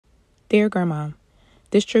Dear Grandma,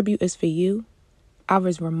 this tribute is for you. I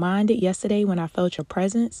was reminded yesterday when I felt your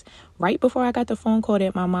presence, right before I got the phone call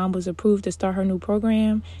that my mom was approved to start her new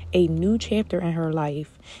program, a new chapter in her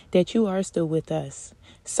life, that you are still with us.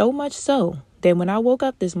 So much so that when I woke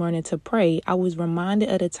up this morning to pray, I was reminded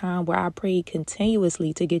of the time where I prayed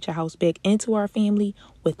continuously to get your house back into our family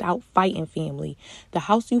without fighting family. The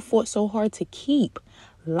house you fought so hard to keep,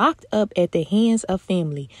 locked up at the hands of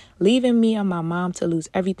family, leaving me and my mom to lose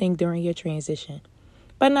everything during your transition.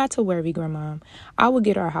 But not to worry, Grandma. I will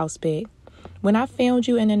get our house back. When I found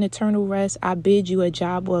you in an eternal rest, I bid you a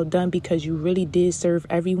job well done because you really did serve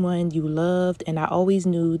everyone you loved, and I always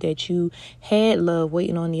knew that you had love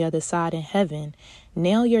waiting on the other side in heaven.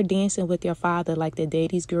 Now you're dancing with your father like the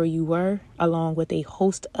daddy's girl you were, along with a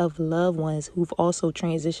host of loved ones who've also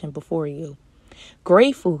transitioned before you.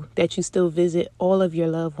 Grateful that you still visit all of your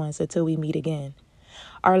loved ones until we meet again.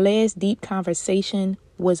 Our last deep conversation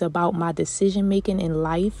was about my decision making in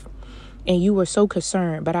life, and you were so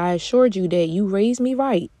concerned, but I assured you that you raised me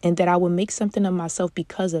right and that I would make something of myself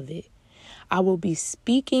because of it. I will be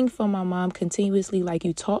speaking for my mom continuously like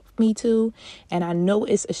you taught me to, and I know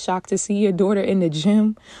it's a shock to see your daughter in the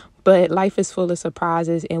gym, but life is full of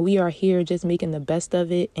surprises, and we are here just making the best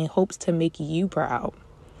of it in hopes to make you proud.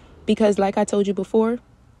 Because like I told you before,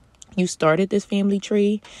 you started this family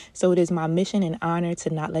tree, so it is my mission and honor to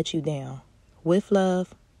not let you down. With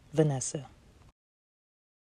love, Vanessa.